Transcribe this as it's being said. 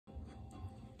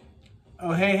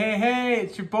Oh, hey,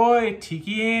 it's your boy,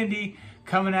 Tiki Andy,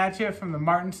 coming at you from the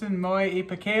Martinson Moai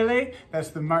Ipakele. That's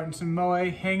the Martinson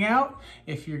Moai Hangout.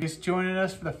 If you're just joining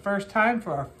us for the first time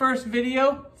for our first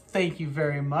video, thank you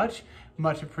very much.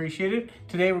 Much appreciated.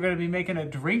 Today we're going to be making a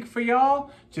drink for y'all.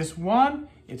 Just one.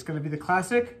 It's going to be the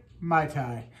classic Mai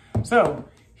Tai. So,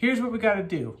 here's what we got to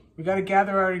do. We got to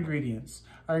gather our ingredients.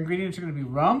 Our ingredients are going to be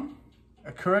rum,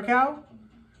 a curacao,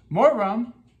 more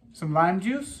rum, some lime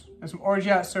juice, and some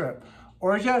orgeat syrup.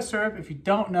 Orgeat syrup, if you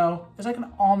don't know, is like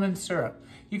an almond syrup.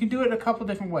 You can do it a couple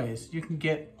different ways. You can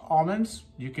get almonds,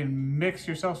 you can mix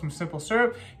yourself some simple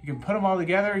syrup, you can put them all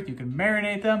together, you can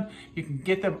marinate them, you can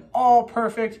get them all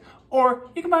perfect,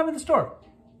 or you can buy them in the store.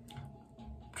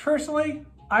 Personally,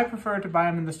 I prefer to buy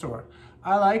them in the store.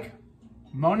 I like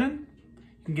Monin.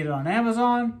 You can get it on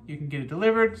Amazon, you can get it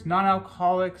delivered. It's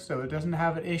non-alcoholic, so it doesn't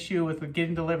have an issue with it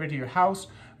getting delivered to your house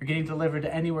or getting delivered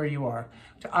to anywhere you are,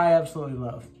 which I absolutely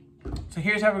love. So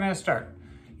here's how we're gonna start.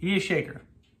 You need a shaker,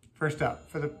 first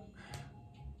up, for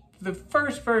the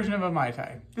first version of a Mai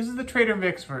Tai. This is the Trader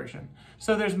Vic's version.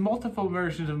 So there's multiple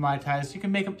versions of Mai Tais. You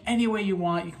can make them any way you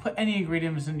want. You can put any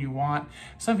ingredients in you want.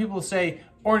 Some people say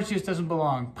orange juice doesn't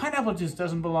belong, pineapple juice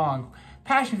doesn't belong,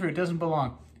 passion fruit doesn't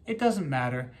belong. It doesn't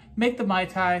matter. Make the Mai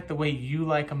Tai the way you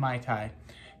like a Mai Tai.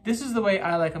 This is the way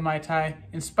I like a Mai Tai,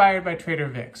 inspired by Trader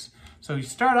Vic's. So you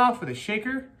start off with a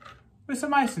shaker with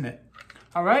some ice in it.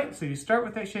 All right, so you start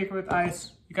with that shaker with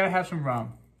ice. You gotta have some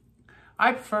rum.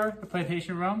 I prefer the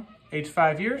plantation rum, aged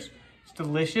 5 years. It's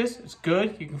delicious, it's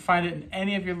good. You can find it in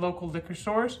any of your local liquor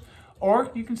stores, or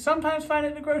you can sometimes find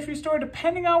it in a grocery store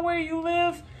depending on where you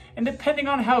live and depending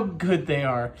on how good they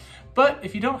are. But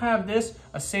if you don't have this,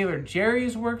 a Sailor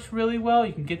Jerry's works really well.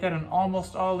 You can get that in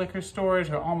almost all liquor stores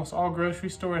or almost all grocery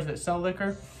stores that sell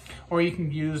liquor. Or you can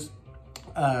use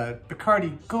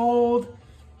Bacardi Gold,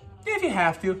 if you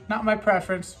have to. Not my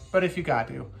preference, but if you got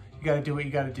to. You gotta do what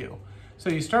you gotta do. So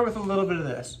you start with a little bit of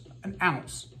this, an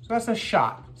ounce. So that's a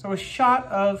shot. So a shot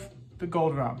of the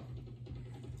gold rum.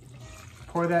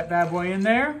 Pour that bad boy in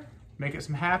there, make it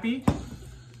some happy.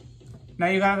 Now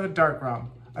you got the dark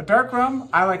rum. A dark rum,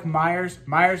 I like Myers.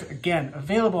 Myers, again,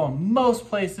 available in most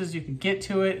places. You can get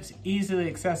to it, it's easily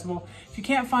accessible. If you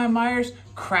can't find Myers,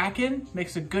 Kraken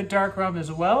makes a good dark rum as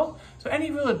well. So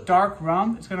any really dark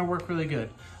rum is gonna work really good.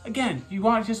 Again, you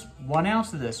want just 1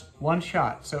 ounce of this, 1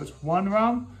 shot. So it's 1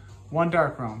 rum, 1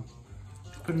 dark rum.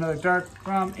 Put another dark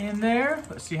rum in there.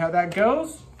 Let's see how that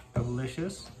goes.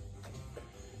 Delicious.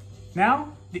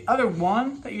 Now, the other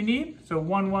one that you need, so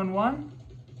 1, 1, 1,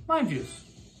 lime juice.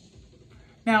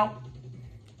 Now,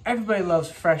 everybody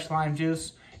loves fresh lime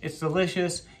juice. It's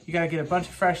delicious. You gotta get a bunch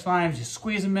of fresh limes, you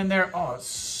squeeze them in there. Oh, it's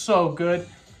so good.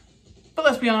 But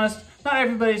let's be honest, not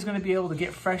everybody's gonna be able to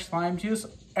get fresh lime juice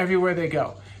everywhere they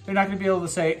go. They're not gonna be able to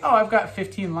say, oh, I've got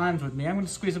 15 limes with me. I'm gonna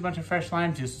squeeze a bunch of fresh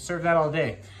lime juice and serve that all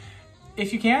day.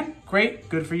 If you can, great,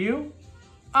 good for you.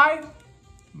 I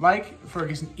like, for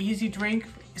just an easy drink,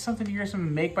 something you're just gonna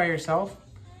make by yourself,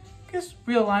 just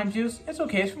real lime juice. It's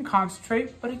okay, it's from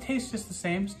concentrate, but it tastes just the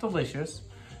same, it's delicious.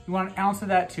 You want an ounce of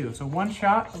that too, so 1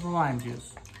 shot of the lime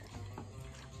juice.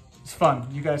 It's fun,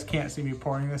 you guys can't see me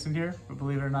pouring this in here, but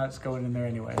believe it or not, it's going in there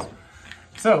anyways.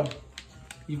 So,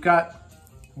 you've got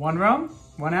 1 rum,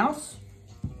 1 ounce,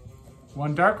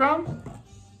 1 dark rum,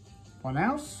 1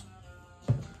 ounce,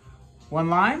 1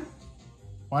 lime,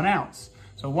 1 ounce.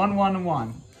 So 1, 1, and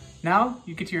 1. Now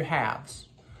you get to your halves.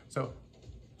 So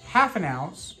half an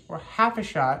ounce or half a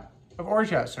shot of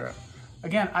orgeat syrup.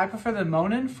 Again, I prefer the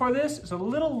Monin for this. It's a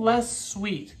little less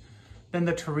sweet than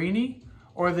the Torini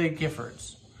or the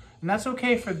Giffords. And that's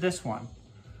okay for this one.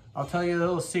 I'll tell you a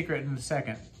little secret in a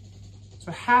second.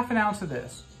 So half an ounce of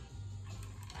this,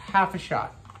 half a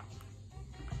shot.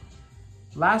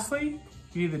 Lastly,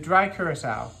 you need the dry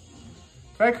curacao.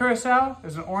 Dry curacao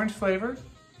is an orange flavor.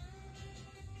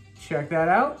 Check that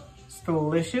out. It's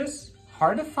delicious,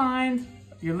 hard to find.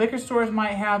 Your liquor stores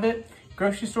might have it.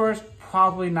 Grocery stores,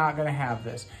 probably not gonna have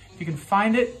this. If you can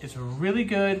find it, it's really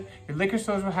good. Your liquor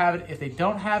stores will have it. If they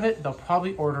don't have it, they'll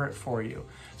probably order it for you.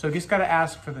 So you just gotta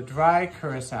ask for the dry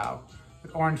curacao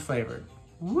with orange flavored.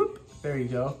 Whoop, there you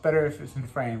go. Better if it's in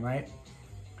frame, right?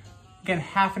 Again,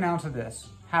 half an ounce of this,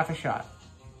 half a shot.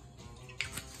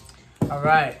 All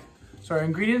right, so our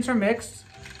ingredients are mixed.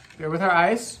 There with our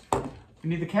ice. We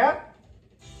need the cap.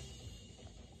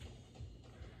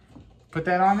 Put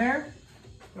that on there.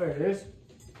 There it is.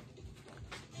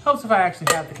 Helps if I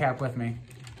actually have the cap with me.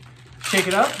 Shake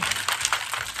it up.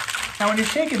 Now when you're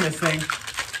shaking this thing,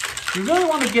 you really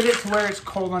want to get it to where it's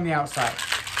cold on the outside.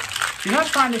 You're not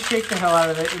trying to shake the hell out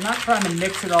of it. You're not trying to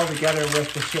mix it all together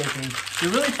with the shaking.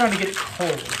 You're really trying to get it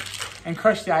cold. and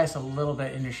crush the ice a little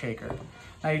bit in your shaker.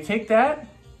 Now you take that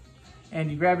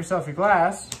and you grab yourself your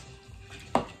glass,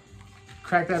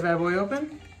 crack that bad boy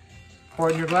open, pour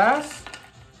it in your glass.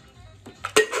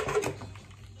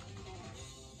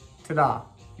 Ta-da!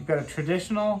 You've got a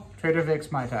traditional Trader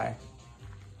Vic's Mai Tai.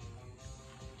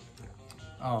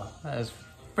 Oh, that is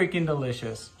freaking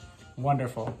delicious.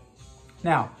 Wonderful.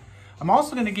 Now, I'm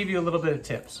also going to give you a little bit of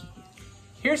tips.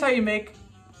 Here's how you make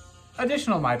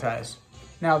additional Mai Tais.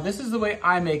 Now, this is the way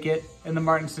I make it in the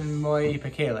Martinson Moai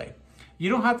Ipakele. You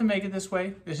don't have to make it this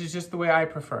way. This is just the way I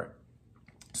prefer it.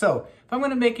 So, if I'm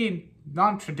going to make a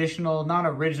non-traditional,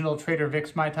 non-original Trader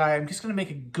Vic's Mai Tai, I'm just going to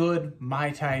make a good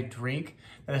Mai Tai drink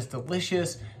that is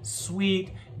delicious,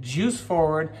 sweet, juice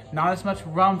forward, not as much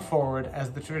rum forward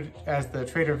as the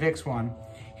Trader Vic's one.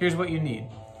 Here's what you need.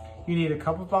 You need a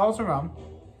couple of bottles of rum.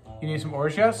 You need some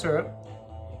orgeat syrup.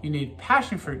 You need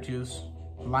passion fruit juice,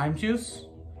 lime juice,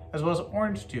 as well as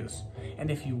orange juice. And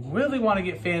if you really want to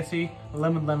get fancy,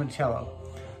 limoncello.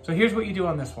 So here's what you do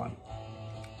on this one.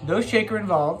 No shaker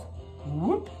involved.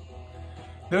 Whoop.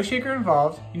 No shaker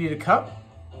involved. You need a cup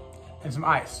and some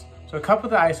ice. So a cup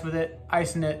with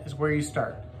ice in it is where you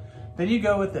start. Then you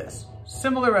go with this.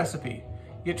 Similar recipe.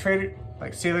 You get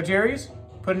like Sailor Jerry's,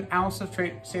 put an ounce of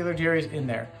Sailor Jerry's in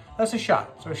there. That's a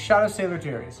shot. So a shot of Sailor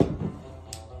Jerry's.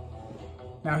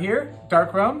 Now here,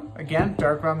 dark rum. Again,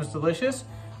 dark rum is delicious.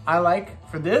 I like,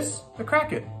 for this, the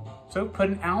Kraken. So put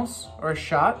an ounce or a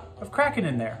shot of Kraken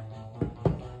in there.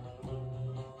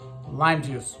 Lime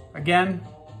juice. Again,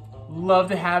 love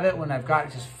to have it when I've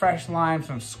got just fresh lime,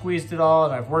 so I've squeezed it all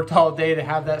and I've worked all day to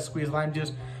have that squeezed lime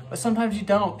juice, but sometimes you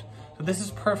don't. So this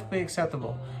is perfectly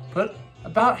acceptable. Put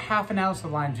about half an ounce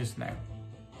of lime juice in there.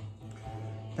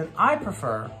 Then I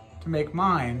prefer to make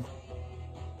mine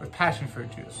with passion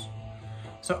fruit juice.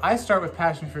 So I start with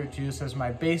passion fruit juice as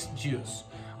my base juice.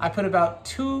 I put about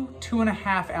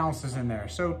 2.5 ounces in there.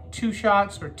 So 2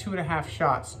 shots or 2.5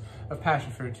 shots of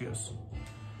passion fruit juice.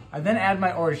 I then add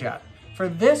my orgeat. For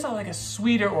this, I like a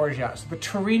sweeter orgeat. So the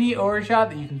Torini orgeat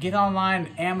that you can get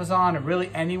online, Amazon, or really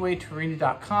anyway,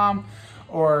 Torini.com,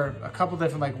 or a couple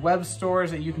different like web stores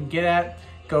that you can get at,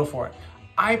 go for it.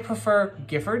 I prefer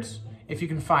Gifford's if you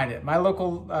can find it. My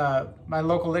local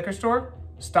liquor store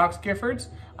stocks Gifford's.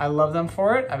 I love them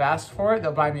for it. I've asked for it.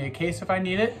 They'll buy me a case if I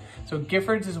need it. So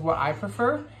Gifford's is what I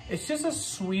prefer. It's just a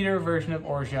sweeter version of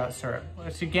orgeat syrup,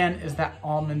 which again is that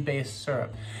almond-based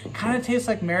syrup. It kind of tastes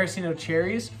like maraschino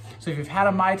cherries. So if you've had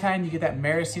a Mai Tai and you get that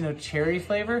maraschino cherry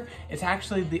flavor, it's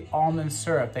actually the almond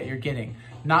syrup that you're getting,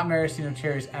 not maraschino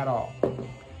cherries at all.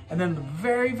 And then the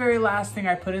very, very last thing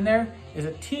I put in there is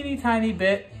a teeny tiny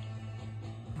bit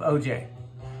of OJ.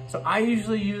 So I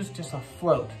usually use just a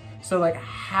float. So like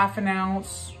half an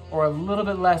ounce or a little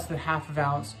bit less than half an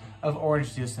ounce of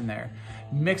orange juice in there.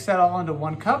 Mix that all into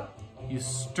 1 cup. You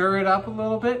stir it up a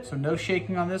little bit, so no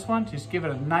shaking on this one. Just give it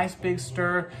a nice big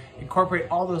stir. Incorporate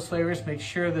all those flavors. Make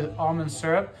sure the almond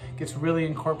syrup gets really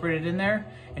incorporated in there,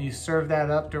 and you serve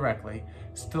that up directly.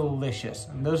 It's delicious.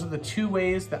 And those are the 2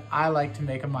 ways that I like to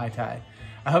make a Mai Tai.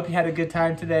 I hope you had a good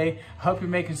time today. I hope you're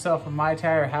making yourself a Mai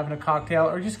Tai or having a cocktail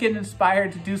or just getting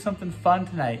inspired to do something fun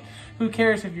tonight. Who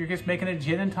cares if you're just making a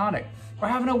gin and tonic or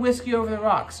having a whiskey over the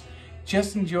rocks?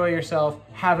 Just enjoy yourself.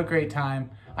 Have a great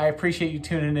time. I appreciate you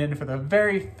tuning in for the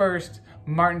very first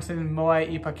Martinson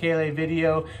Moai Ipakele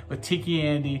video with Tiki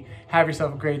Andy. Have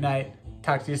yourself a great night.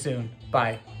 Talk to you soon.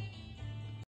 Bye.